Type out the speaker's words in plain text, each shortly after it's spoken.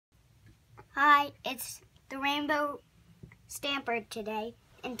Hi, it's the Rainbow Stamper today,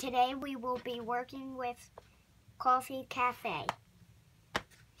 and today we will be working with Coffee Cafe.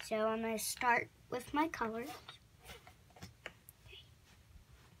 So I'm going to start with my colors.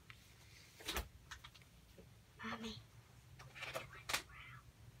 Mommy.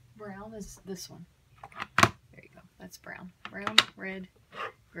 Brown is this one. There you go. That's brown. Brown, red,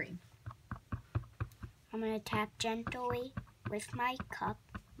 green. I'm going to tap gently with my cup.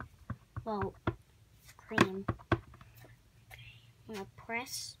 Well, cream. I'm going to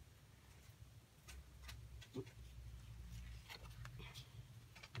press.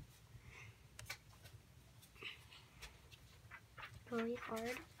 Really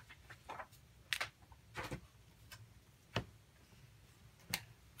hard.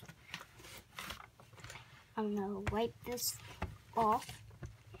 I'm going to wipe this off.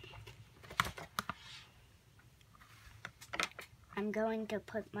 I'm going to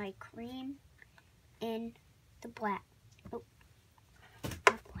put my cream in the black. Oh,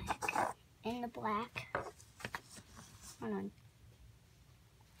 not black. In the black. Hold on.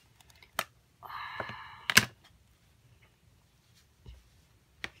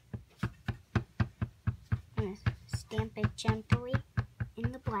 I'm going to stamp it gently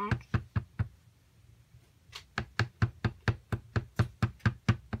in the black.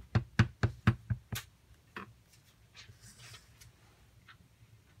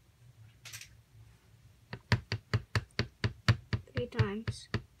 Three times,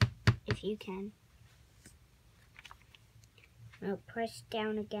 if you can. I'll press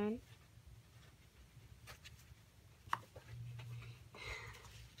down again.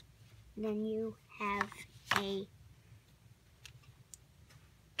 Then you have a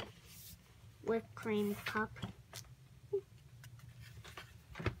whipped cream cup.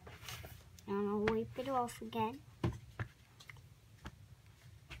 And I'll wipe it off again.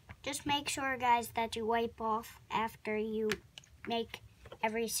 Just make sure, guys, that you wipe off after you make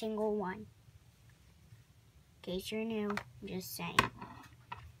every single one. In case you're new, I'm just saying.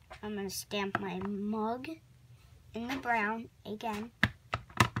 I'm going to stamp my mug in the brown again.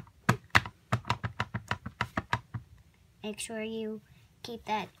 Make sure you keep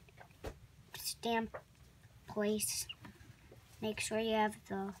that stamp place. Make sure you have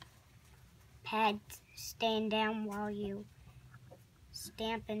the pad stand down while you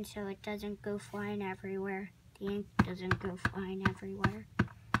stamping so it doesn't go flying everywhere. The ink doesn't go flying everywhere.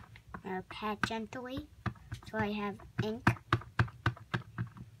 I'm going to pat gently so I have ink.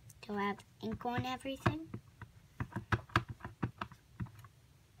 So I have ink on everything.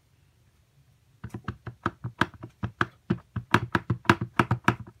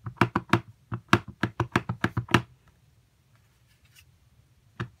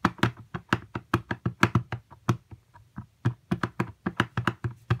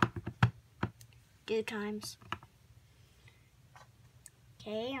 Two times.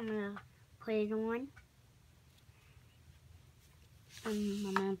 Okay, I'm going to put it on.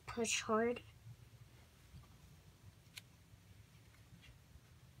 I'm going to push hard.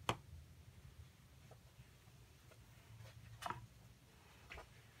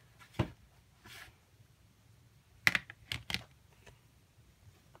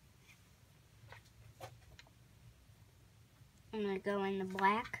 I'm going to go in the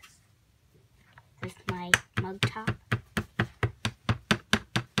black with my mug top.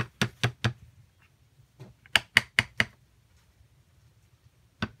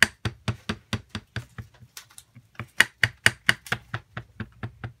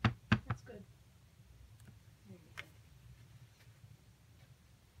 That's good.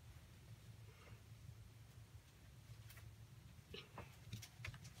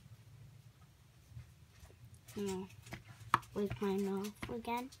 Wipe my mouth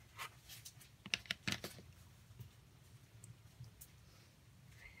again.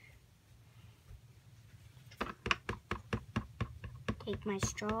 Take my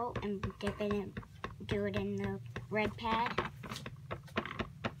straw and dip it in, do it in the red pad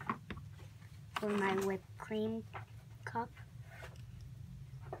for my whipped cream cup.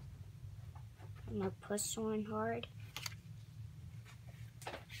 I'm going to push on hard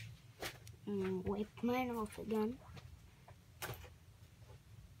and wipe mine off again.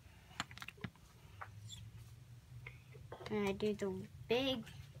 And I do the big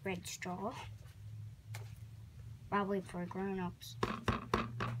red straw, probably for grown-ups.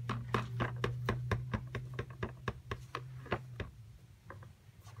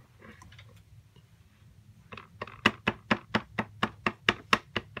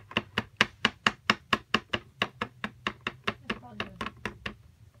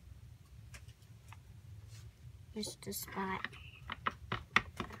 Just a spot.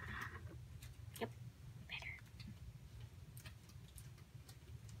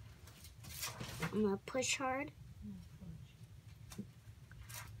 I'm gonna push hard.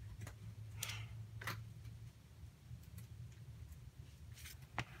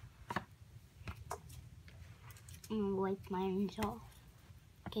 I'm gonna wipe mine off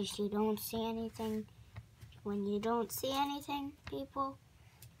in case you don't see anything. When you don't see anything, people,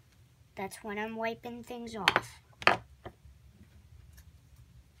 that's when I'm wiping things off.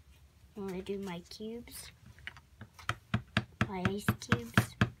 I'm gonna do my cubes, my ice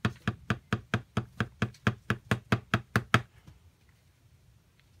cubes.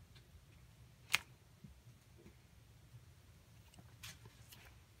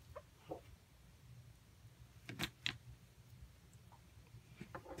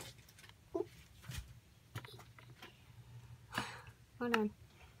 Hold on.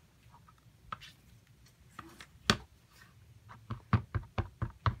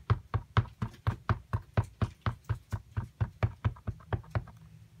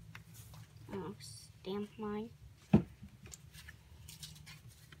 I'll stamp mine.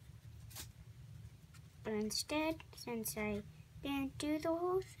 But instead, since I didn't do the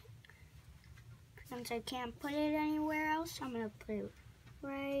whole thing, since I can't put it anywhere else, I'm gonna put it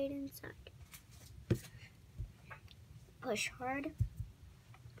right inside. Push hard.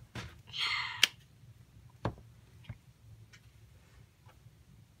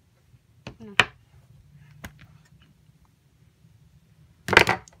 No.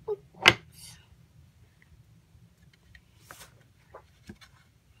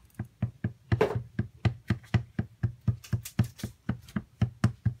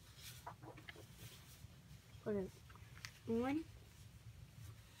 Put it on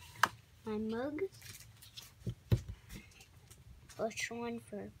my mug. Push on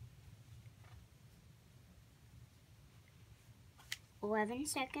for 11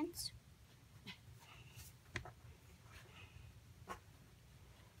 seconds.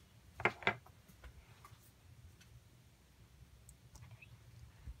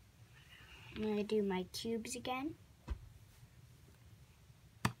 I'm going to do my cubes again.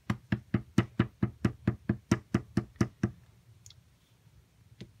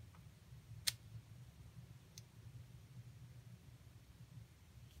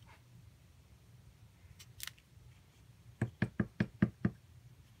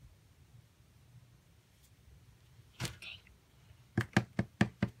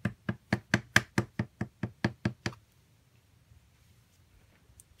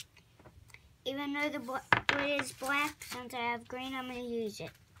 Even though the wood is black, since I have green, I'm going to use it.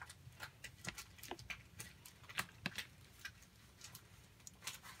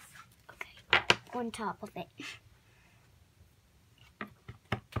 Okay, on top of it.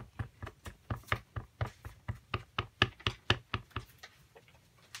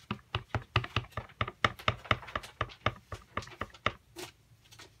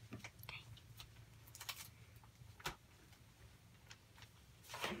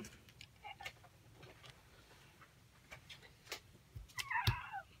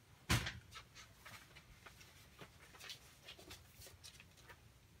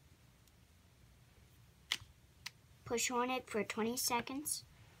 Push on it for 20 seconds.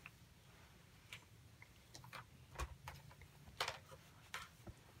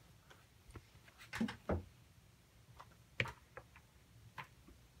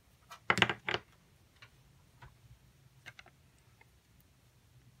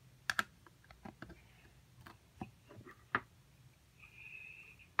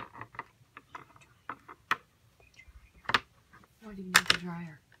 Why do you need the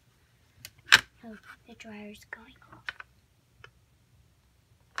dryer? Oh, the dryer's going off.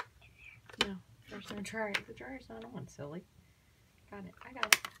 No, there's no dryer. The dryer's not on, silly. Got it. I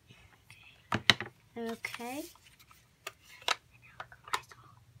got it. Okay.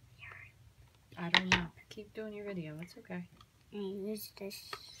 I don't know. Keep doing your video. It's okay. And use this.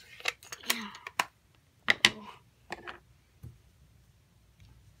 Yeah.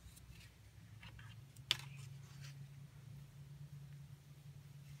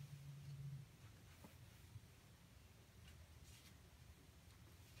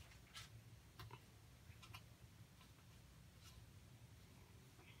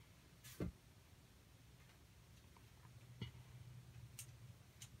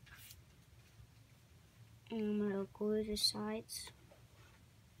 And I'm going to glue the sides.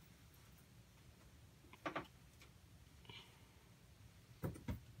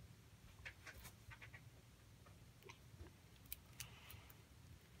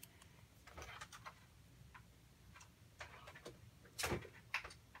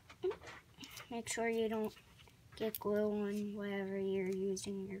 Make sure you don't get glue on whatever you're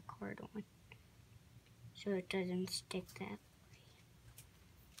using your card on, so it doesn't stick that way.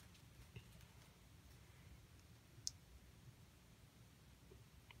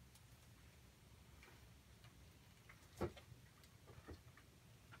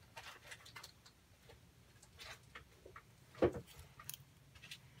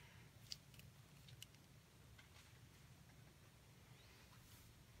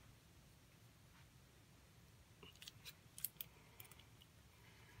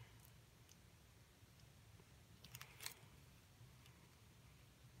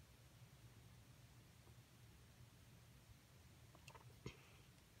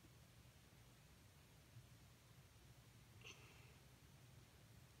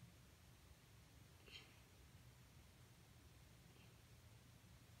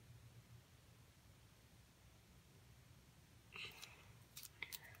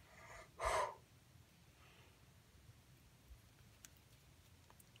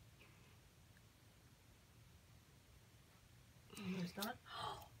 almost done.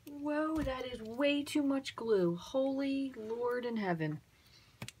 Whoa, that is way too much glue. Holy Lord in heaven.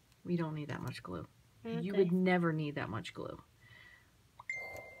 We don't need that much glue. Okay. You would never need that much glue.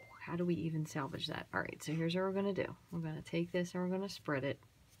 How do we even salvage that? All right, so here's what we're going to do. We're going to take this and we're going to spread it.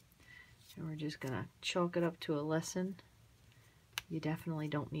 And we're just going to chalk it up to a lesson. You definitely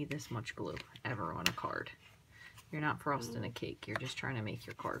don't need this much glue ever on a card. You're not frosting a cake. You're just trying to make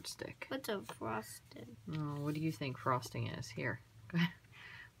your card stick. What's a frosted? Oh, what do you think frosting is? Here.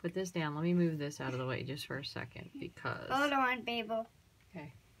 Put this down. Let me move this out of the way just for a second because... Hold on, Babel.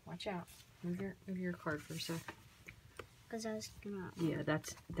 Okay, watch out. Move your card for a sec. Because I was gonna... Yeah,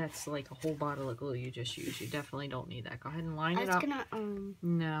 that's like a whole bottle of glue you just used. You definitely don't need that. Go ahead and line it up. I was gonna,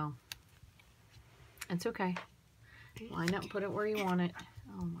 No. It's okay. Line up, put it where you want it.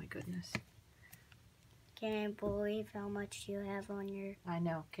 Oh my goodness. Can't believe how much you have on your... I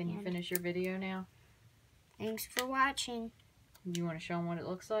know. Can you finish your video now? Thanks for watching. Do you want to show them what it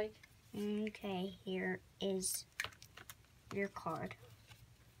looks like? Okay, here is your card.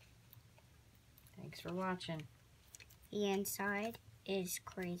 Thanks for watching. The inside is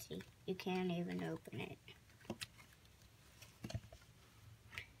crazy. You can't even open it.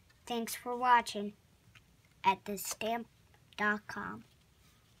 Thanks for watching at thestamp.com.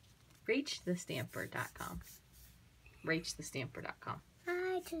 Rachthestamper.com. Rachthestamper.com.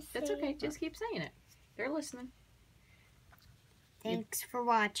 That's okay. Just keep saying it. They're listening. Thanks for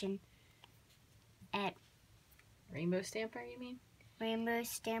watching at Rainbow Stamper, you mean?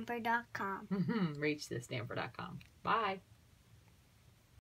 rainbowstamper.com. Rachthestamper.com. Bye.